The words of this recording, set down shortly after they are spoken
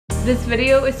This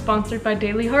video is sponsored by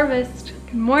Daily Harvest.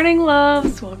 Good morning,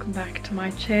 loves. Welcome back to my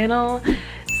channel.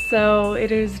 So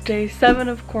it is day 7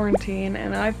 of quarantine,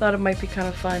 and I thought it might be kind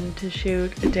of fun to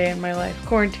shoot a day in my life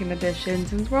quarantine edition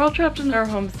since we're all trapped in our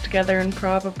homes together and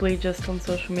probably just on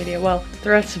social media. Well, if the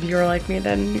rest of you are like me,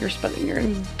 then you're spending your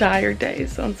entire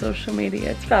days on social media.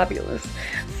 It's fabulous.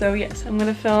 So yes, I'm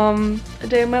gonna film a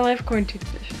day in my life quarantine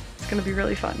edition. Gonna be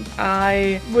really fun.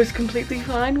 I was completely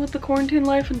fine with the quarantine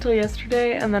life until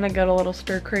yesterday, and then I got a little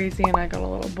stir crazy and I got a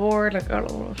little bored. I got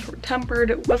a little short-tempered.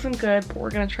 It wasn't good, but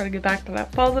we're gonna try to get back to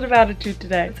that positive attitude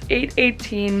today. It's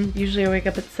 8:18. Usually I wake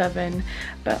up at 7,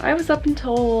 but I was up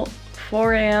until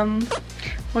 4 a.m.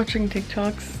 watching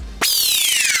TikToks.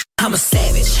 I'm a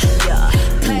savage. Yeah.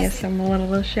 Yes, I'm a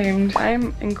little ashamed.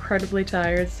 I'm incredibly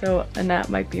tired, so a nap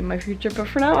might be in my future, but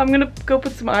for now I'm gonna go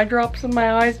put some eye drops in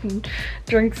my eyes and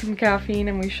drink some caffeine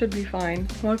and we should be fine.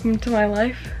 Welcome to my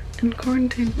life in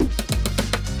quarantine.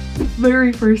 The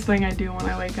very first thing I do when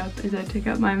I wake up is I take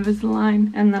out my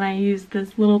Invisalign and then I use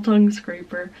this little tongue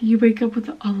scraper. You wake up with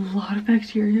a lot of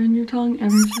bacteria in your tongue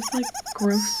and it's just like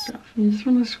gross stuff. You just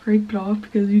want to scrape it off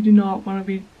because you do not want to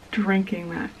be drinking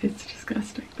that. It's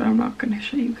disgusting, but I'm not gonna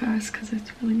show you guys because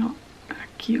it's really not that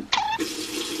cute. I'm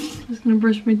just gonna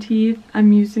brush my teeth.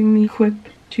 I'm using the Quip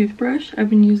toothbrush. I've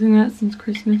been using that since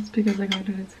Christmas because I got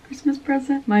it as a Christmas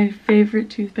present. My favorite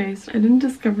toothpaste. I didn't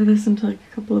discover this until like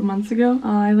a couple of months ago.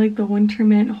 I like the Winter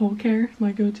Mint Whole Care,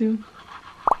 my go-to.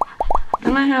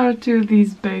 And I have 2 of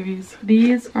these babies.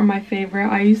 These are my favorite.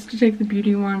 I used to take the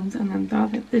beauty ones and then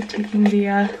thought that taking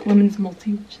the women's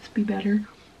multi would just be better.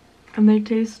 And they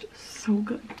taste so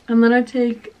good. And then I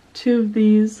take 2 of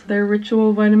these. They're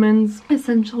Ritual vitamins,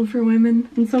 essential for women.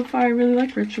 And so far I really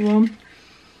like Ritual.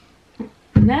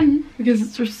 And then, because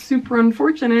it's just super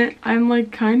unfortunate, I'm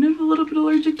like kind of a little bit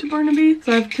allergic to Barnaby.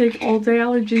 So I have to take all day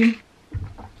allergy.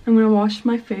 I'm gonna wash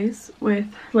my face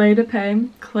with Play to Pay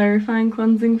Clarifying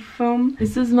Cleansing Foam.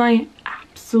 This is my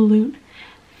absolute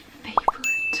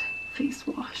favorite face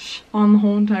wash on the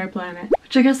whole entire planet.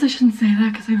 Which I guess I shouldn't say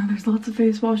that because I know there's lots of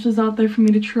face washes out there for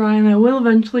me to try and I will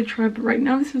eventually try, but right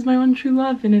now this is my one true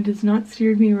love and it has not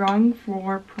steered me wrong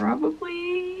for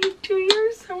probably 2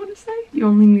 years, I want to say. You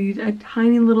only need a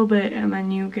tiny little bit and then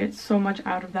you get so much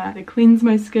out of that. It cleans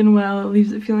my skin well, it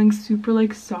leaves it feeling super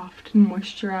like soft and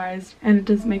moisturized, and it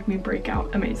does make me break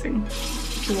out amazing.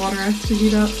 The water has to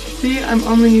heat up. See, I'm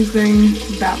only using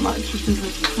that much, which is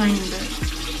a tiny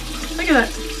bit. Look at that,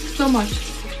 so much.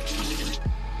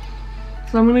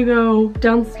 So I'm gonna go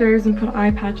downstairs and put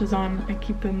eye patches on. I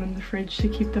keep them in the fridge to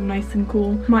keep them nice and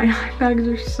cool. My eye bags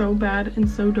are so bad and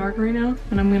so dark right now.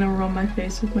 And I'm gonna roll my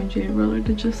face with my jade roller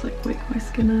to just like wake my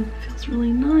skin up. It feels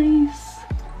really nice.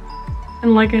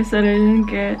 And like I said, I didn't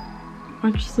get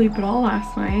much sleep at all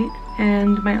last night.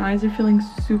 And my eyes are feeling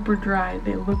super dry.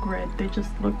 They look red. They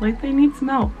just look like they need some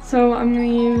help. So I'm gonna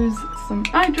use some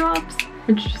eye drops,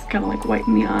 which just kind of like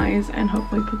whiten the eyes and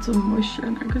hopefully put some moisture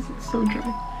in there because it's so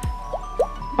dry.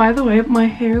 By the way, my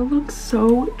hair looks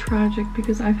so tragic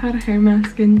because I've had a hair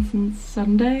mask in since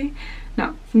Saturday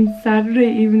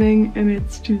evening and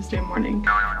it's Tuesday morning.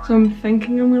 So I'm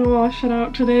thinking I'm gonna wash it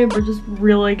out today, but just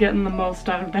really getting the most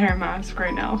out of the hair mask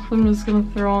right now. So I'm just gonna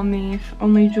throw on the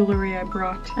only jewelry I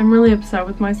brought. I'm really upset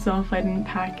with myself. I didn't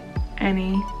pack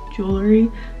any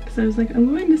jewelry. So I was like, I'm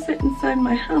going to sit inside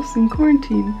my house in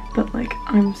quarantine. But like,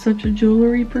 I'm such a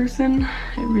jewelry person.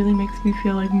 It really makes me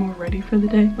feel like more ready for the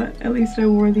day. But at least I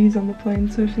wore these on the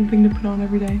plane, so something to put on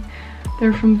every day.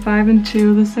 They're from 5 and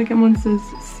 2. The second one says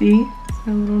C. It's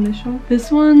my little initial.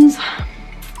 This one's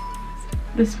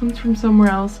from somewhere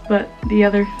else, but the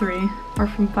other 3 are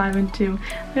from 5 and 2.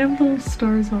 They have little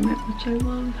stars on it, which I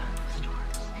love.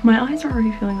 My eyes are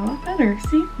already feeling a lot better,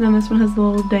 see? And then this one has the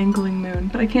little dangling moon,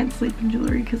 but I can't sleep in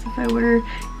jewelry because if I wear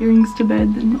earrings to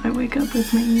bed, then I wake up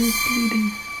with my ears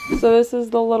bleeding. So this is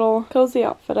the little cozy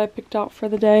outfit I picked out for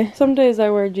the day. Some days I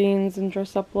wear jeans and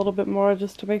dress up a little bit more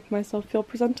just to make myself feel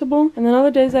presentable. And then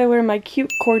other days I wear my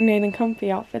cute, coordinating,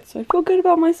 comfy outfits. So I feel good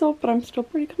about myself, but I'm still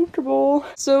pretty comfortable.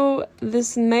 So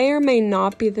this may or may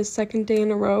not be the 2nd day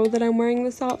in a row that I'm wearing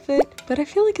this outfit, but I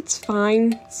feel like it's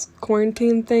fine. It's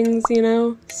quarantine things, you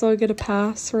know? So I get a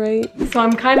pass, right? So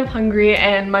I'm kind of hungry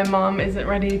and my mom isn't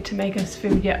ready to make us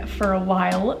food yet for a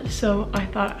while. So I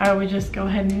thought I would just go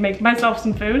ahead and make myself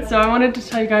some food. So I wanted to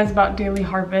tell you guys about Daily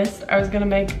Harvest. I was gonna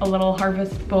make a little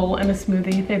harvest bowl and a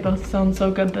smoothie. They both sound so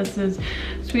good. This is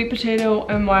sweet potato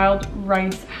and wild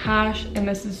rice hash, and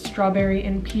this is strawberry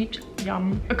and peach.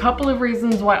 Yum. A couple of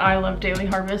reasons why I love Daily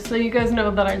Harvest. So you guys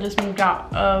know that I just moved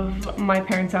out of my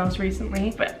parents' house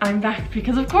recently, but I'm back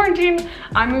because of quarantine.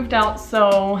 I moved out,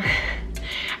 so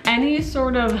any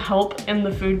sort of help in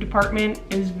the food department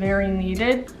is very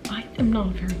needed. I am not a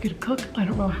very good cook. I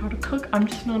don't know how to cook. I'm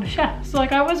just not a chef. So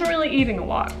like I wasn't really eating a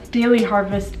lot. Daily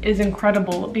Harvest is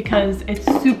incredible because it's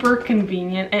super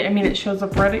convenient. I mean, it shows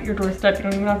up right at your doorstep. You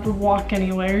don't even have to walk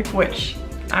anywhere, which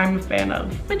I'm a fan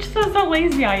of. Which says how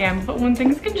lazy I am, but when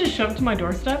things can just show up to my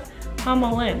doorstep, I'm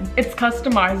all in. It's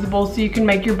customizable, so you can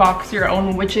make your box your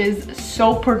own, which is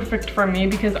so perfect for me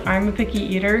because I'm a picky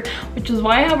eater, which is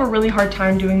why I have a really hard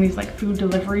time doing these like food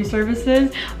delivery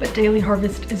services. But Daily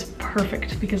Harvest is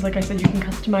perfect because like I said, you can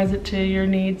customize it to your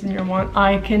needs and your wants.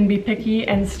 I can be picky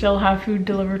and still have food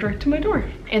delivered right to my door.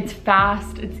 It's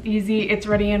fast, it's easy, it's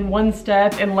ready in one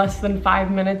step in less than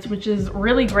 5 minutes, which is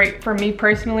really great for me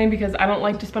personally because I don't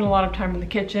like to spend a lot of time in the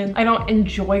kitchen. I don't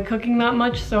enjoy cooking that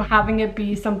much, so having it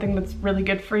be something that's really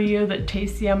good for you, that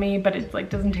tastes yummy, but it like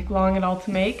doesn't take long at all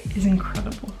to make is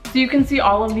incredible. So you can see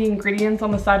all of the ingredients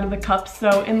on the side of the cups.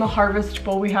 So in the Harvest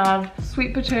bowl, we have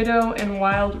sweet potato and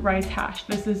wild rice hash.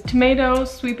 This is tomato,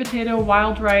 sweet potato,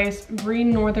 wild rice,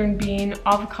 green northern bean,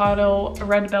 avocado,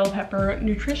 red bell pepper,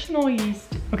 nutritional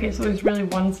yeast. Okay, so there's really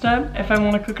one step. If I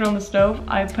want to cook it on the stove,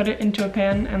 I put it into a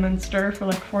pan and then stir for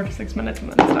like 4 to 6 minutes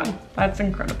and then it's done. That's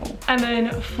incredible. And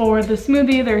then for the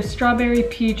smoothie, there's strawberry,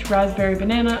 peach, raspberry,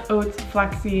 banana, oats,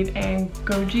 flaxseed, and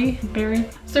goji berry.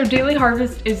 So Daily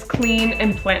Harvest is clean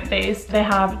and plant-based. They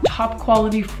have top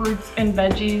quality fruits and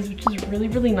veggies, which is really,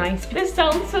 really nice. This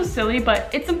sounds so silly, but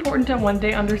it's important to one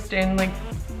day understand, like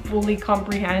fully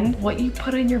comprehend what you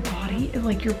put in your body.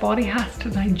 Like your body has to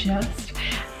digest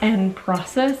and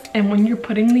process, and when you're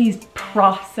putting these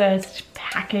processed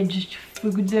packaged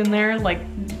foods in there, like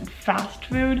fast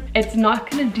food, it's not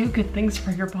gonna do good things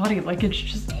for your body. Like it's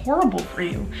just horrible for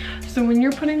you. So when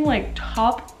you're putting like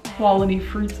top quality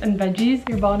fruits and veggies,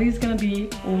 your body's gonna be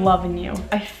loving you.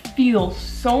 I feel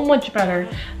so much better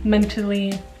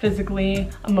mentally, physically,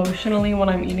 emotionally when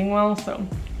I'm eating well, so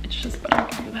it's just better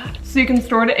to do that. So you can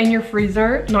store it in your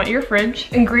freezer, not your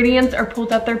fridge. Ingredients are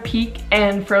pulled at their peak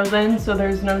and frozen, so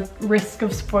there's no risk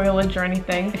of spoilage or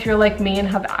anything. If you're like me and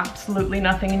have absolutely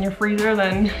nothing in your freezer,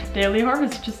 then Daily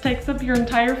Harvest just takes up your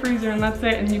entire freezer and that's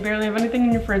it, and you barely have anything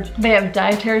in your fridge. They have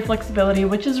dietary flexibility,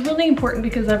 which is really important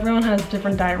because everyone has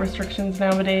different diet restrictions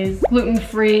nowadays.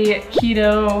 Gluten-free,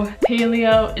 keto,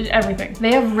 paleo, everything.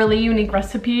 They have really unique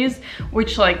recipes,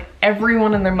 which like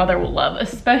everyone and their mother will love,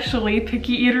 especially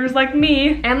picky eaters like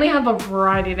me. And they have a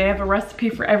variety. They have a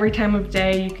recipe for every time of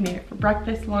day. You can eat it for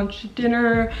breakfast, lunch,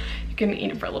 dinner. You can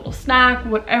eat it for a little snack,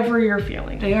 whatever you're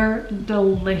feeling. They are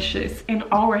delicious, and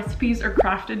all recipes are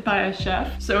crafted by a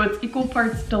chef. So it's equal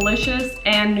parts delicious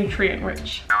and nutrient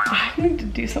rich. I need to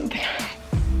do something.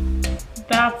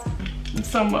 That's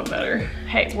somewhat better.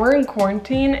 Hey, we're in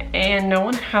quarantine and no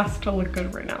one has to look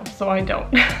good right now, so I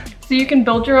don't. So you can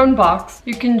build your own box.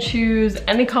 You can choose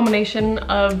any combination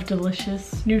of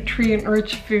delicious,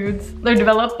 nutrient-rich foods. They're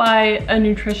developed by a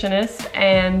nutritionist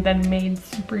and then made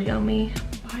super yummy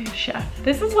by a chef.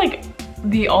 This is like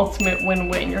the ultimate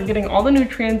win-win. You're getting all the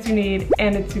nutrients you need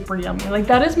and it's super yummy. Like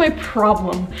that is my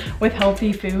problem with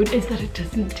healthy food, is that it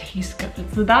doesn't taste good.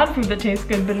 It's the bad food that tastes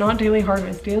good, but not Daily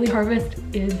Harvest. Daily Harvest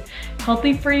is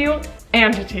healthy for you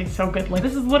and it tastes so good. Like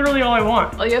this is literally all I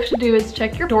want. All you have to do is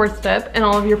check your doorstep and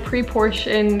all of your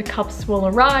pre-portioned cups will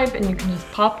arrive, and you can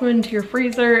just pop them into your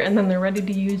freezer and then they're ready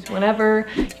to use whenever.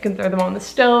 You can throw them on the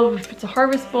stove. If it's a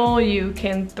Harvest bowl, you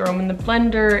can throw them in the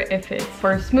blender if it's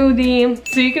for a smoothie.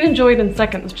 So you can enjoy it in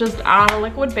seconds. Just add a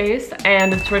liquid base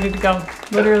and it's ready to go.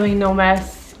 Literally no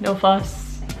mess, no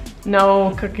fuss,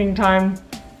 no cooking time.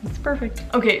 It's perfect.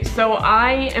 Okay, so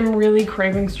I am really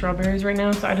craving strawberries right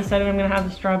now, so I decided I'm gonna have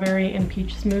the strawberry and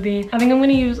peach smoothie. I think I'm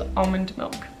gonna use almond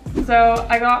milk. So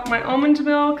I got my almond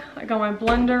milk, I got my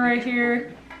blender right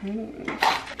here.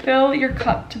 Fill your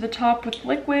cup to the top with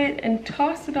liquid and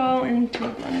toss it all into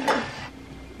a blender.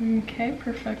 Okay,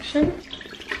 perfection.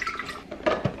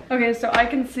 Okay, so I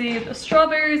can see the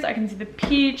strawberries, I can see the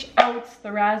peach, oats,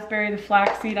 the raspberry, the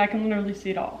flaxseed. I can literally see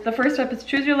it all. The first step is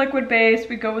choose your liquid base.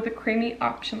 We go with a creamy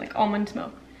option like almond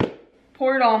milk.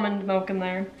 Poured almond milk in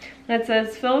there. And it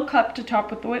says fill cup to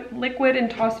top with liquid and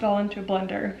toss it all into a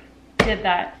blender. Did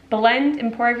that. Blend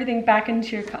and pour everything back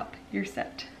into your cup. You're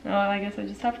set. Now I guess I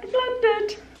just have to blend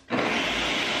it.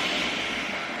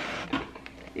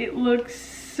 It looks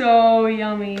so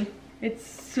yummy. It's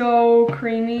so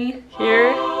creamy. Here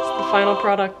is the final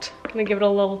product. I'm gonna give it a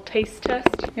little taste test.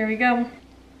 Here we go.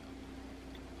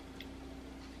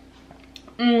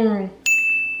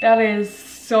 That is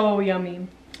so yummy.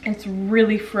 It's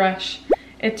really fresh.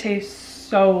 It tastes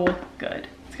so good.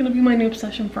 It's gonna be my new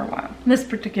obsession for a while. This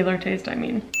particular taste, I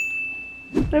mean.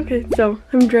 Okay, so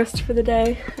I'm dressed for the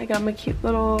day. I got my cute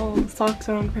little socks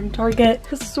on from Target.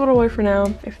 This is what I'll wear for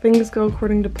now. If things go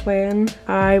according to plan,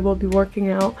 I will be working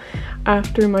out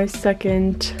after my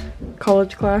second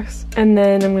college class, and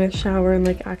then I'm gonna shower and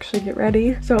like actually get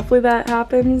ready. So hopefully that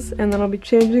happens, and then I'll be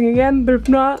changing again, but if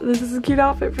not, this is a cute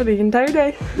outfit for the entire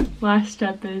day. Last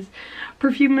step is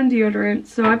perfume and deodorant.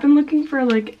 So I've been looking for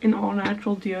like an all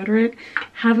natural deodorant.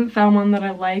 Haven't found one that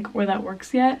I like or that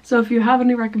works yet. So if you have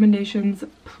any recommendations,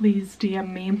 please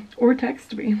DM me or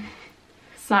text me.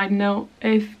 Side note,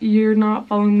 if you're not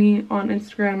following me on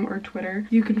Instagram or Twitter,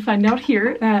 you can find out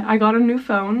here that I got a new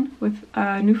phone with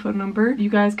a new phone number. You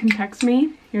guys can text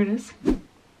me. Here it is.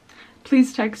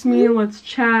 Please text me, let's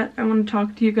chat. I want to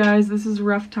talk to you guys. This is a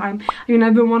rough time. I mean,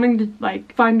 I've been wanting to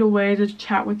like find a way to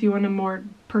chat with you on a more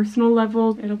personal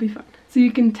level. It'll be fun. So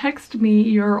you can text me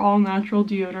your all natural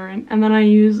deodorant, and then I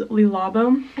use Le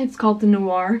Labo. It's called the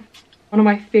Noir. One of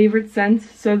my favorite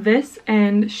scents. So this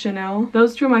and Chanel,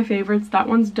 those two are my favorites. That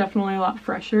one's definitely a lot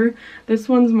fresher. This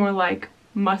one's more like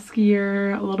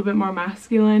muskier, a little bit more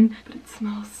masculine, but it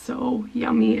smells so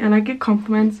yummy, and I get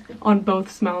compliments on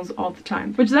both smells all the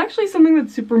time, which is actually something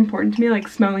that's super important to me, like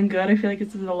smelling good. I feel like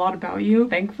it says a lot about you.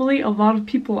 Thankfully, a lot of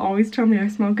people always tell me I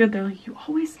smell good. They're like, you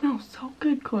always smell so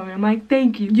good, Chloe. I'm like,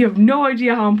 thank you. You have no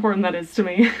idea how important that is to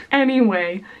me.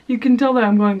 Anyway, you can tell that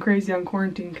I'm going crazy on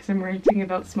quarantine because I'm ranting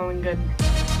about smelling good.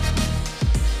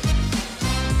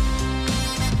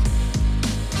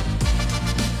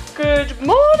 Good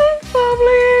morning,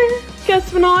 family!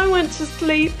 Guess when I went to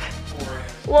sleep?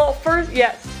 Well, first,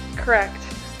 yes, correct.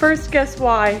 First, guess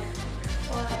why?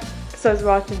 Why? Because I was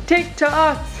watching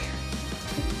TikToks.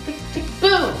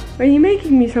 Boom! Are you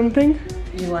making me something?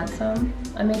 You want some?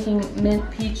 I'm making mint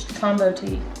peach combo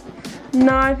tea.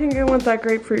 No, I think I want that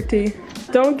grapefruit tea.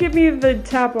 Don't give me the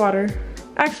tap water.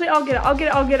 Actually, I'll get it. I'll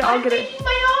get it. I'm making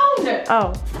my own!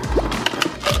 Oh.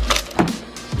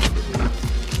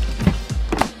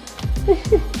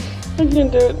 I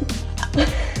can't do it.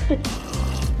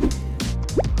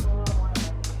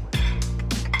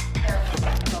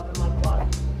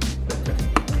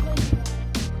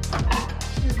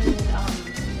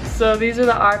 So these are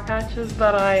the eye patches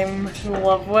that I'm in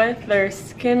love with. They're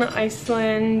Skin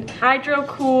Iceland Hydro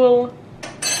Cool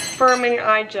Firming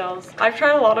Eye Gels. I've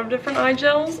tried a lot of different eye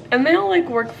gels and they all like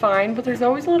work fine, but there's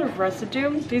always a lot of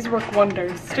residue. These work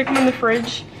wonders. Stick them in the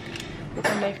fridge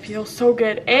and they feel so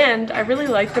good, and I really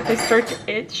like that they start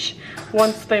to itch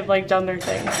once they've like done their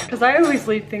thing, because I always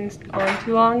leave things on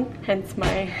too long, hence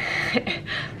my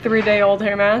 3-day-old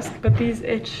hair mask, but these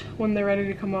itch when they're ready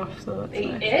to come off, so that's they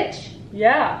nice. itch?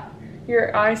 Yeah,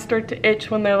 your eyes start to itch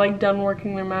when they're like done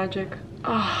working their magic.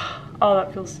 Oh,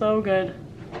 that feels so good.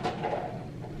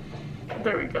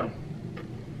 There we go.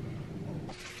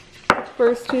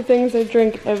 First two things I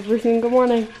drink every single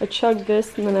morning. I chug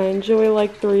this and then I enjoy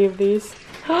like 3 of these.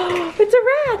 Oh, it's a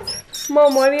rat!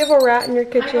 Mom, why do you have a rat in your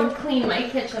kitchen? I don't clean my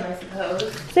kitchen, I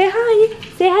suppose. Say hi!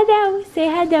 Say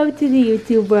hello to the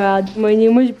YouTube world. My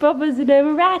name is Bubba's and I'm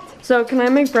a rat. So can I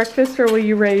make breakfast or will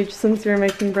you rage since you're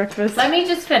making breakfast? Let me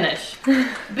just finish.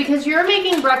 Because your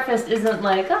making breakfast isn't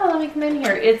like, oh, let me come in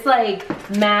here. It's like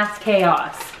mass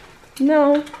chaos.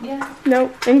 No. Yeah.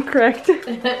 Nope, incorrect.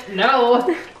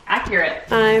 No. Accurate.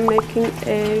 I'm making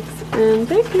eggs and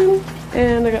bacon.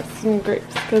 And I got some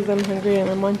grapes because I'm hungry and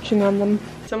I'm munching on them.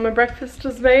 So my breakfast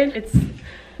is made. It's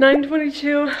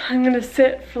 9:22. I'm gonna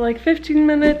sit for like 15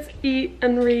 minutes, eat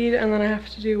and read, and then I have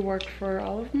to do work for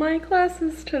all of my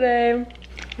classes today.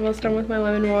 I'm almost done with my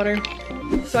lemon water.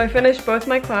 So I finished both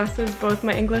my classes, both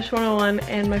my English 101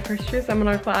 and my first year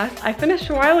seminar class. I finished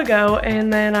a while ago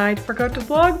and then I forgot to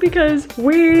vlog because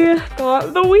we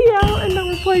got the Wii out and now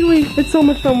we're playing Wii. It's so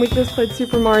much fun. We just played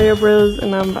Super Mario Bros.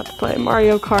 And now I'm about to play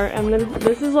Mario Kart, and then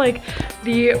this is like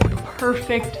the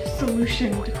perfect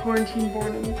solution to quarantine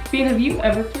boredom. Bean, have you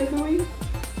ever played the Wii?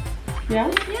 Yeah?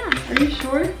 Yeah. Are you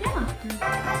sure? Yeah.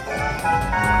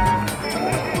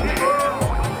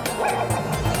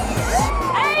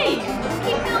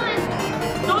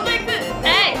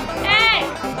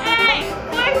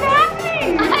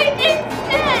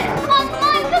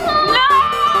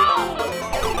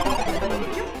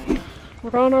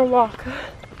 We're on our walk.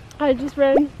 I just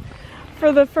ran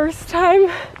for the first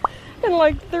time in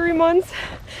like 3 months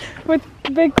with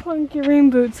big clunky rain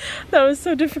boots. That was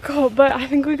so difficult, but I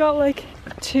think we got like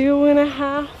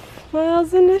 2.5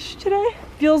 miles in-ish today.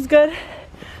 Feels good.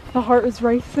 The heart is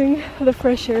racing. The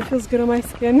fresh air feels good on my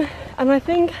skin. And I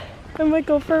think I might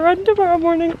go for a run tomorrow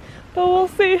morning, but we'll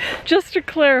see. Just to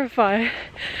clarify,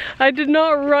 I did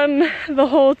not run the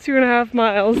whole 2.5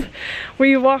 miles.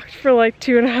 We walked for like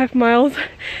 2.5 miles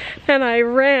and I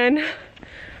ran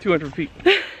 200 feet.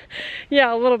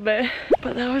 Yeah, a little bit.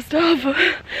 But that was tough.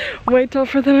 Way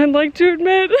tougher than I'd like to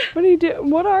admit. What are you doing?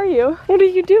 What are you? What are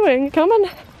you doing? Coming?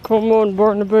 Come on,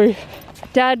 Barnaby.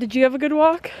 Dad, did you have a good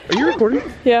walk? Are you recording?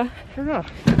 Yeah. Turn it off.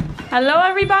 Hello,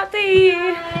 everybody.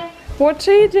 Hi. What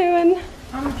are you doing?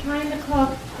 I'm trying to cook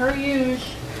per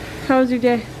usual. How was your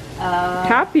day?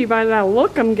 Happy by that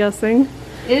look, I'm guessing.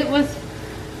 It was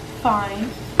fine.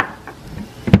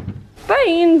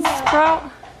 Beans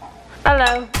sprout.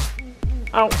 Hello.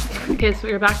 Oh, okay, so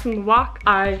we're back from the walk.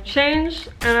 I changed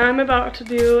and I'm about to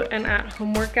do an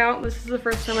at-home workout. This is the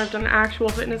first time I've done an actual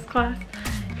fitness class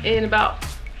in about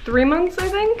 3 months, I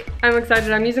think. I'm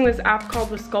excited. I'm using this app called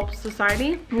the Sculpt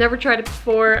Society. Never tried it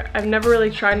before. I've never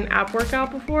really tried an app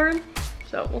workout before,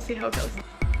 so we'll see how it goes.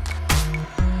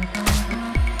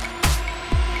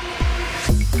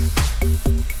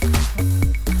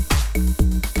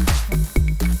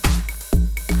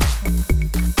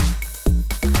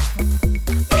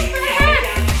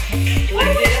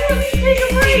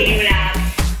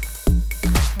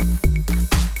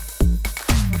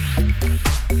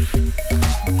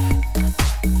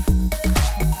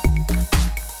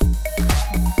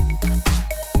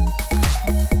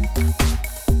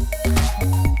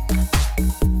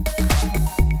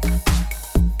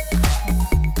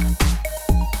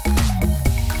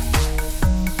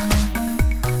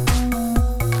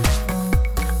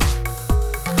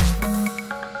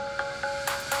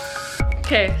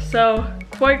 Okay, so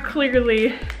quite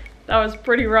clearly that was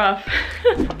pretty rough.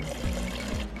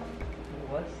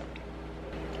 What?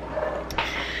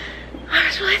 I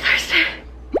was really thirsty.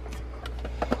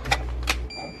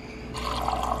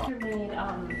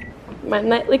 My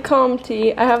nightly calm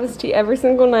tea. I have this tea every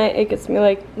single night. It gets me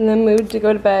like in the mood to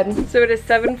go to bed. So it is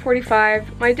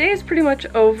 7:45. My day is pretty much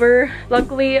over.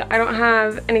 Luckily, I don't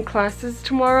have any classes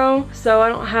tomorrow, so I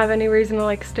don't have any reason to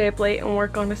like stay up late and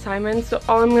work on assignments. So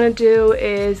all I'm gonna do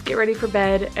is get ready for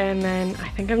bed, and then I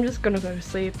think I'm just gonna go to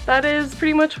sleep. That is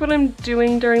pretty much what I'm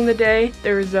doing during the day.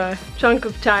 There was a chunk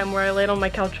of time where I laid on my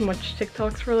couch and watched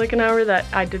TikToks for like an hour that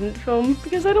I didn't film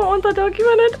because I don't want that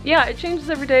documented. Yeah, it changes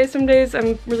every day. Some days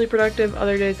I'm really productive.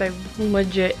 Other days I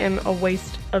legit am a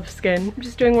waste of skin. I'm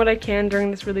just doing what I can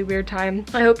during this really weird time.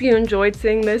 I hope you enjoyed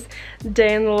seeing this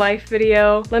day in the life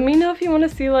video. Let me know if you want to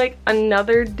see like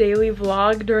another daily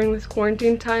vlog during this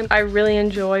quarantine time. I really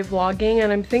enjoy vlogging,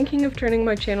 and I'm thinking of turning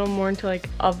my channel more into like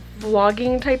a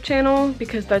vlogging type channel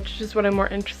because that's just what I'm more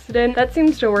interested in. That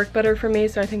seems to work better for me,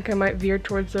 so I think I might veer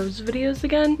towards those videos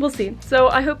again. We'll see. So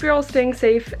I hope you're all staying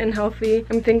safe and healthy.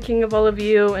 I'm thinking of all of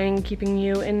you and keeping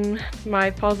you in my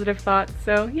positive thoughts.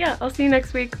 So yeah, I'll see you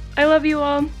next week. I love you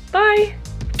all. Bye!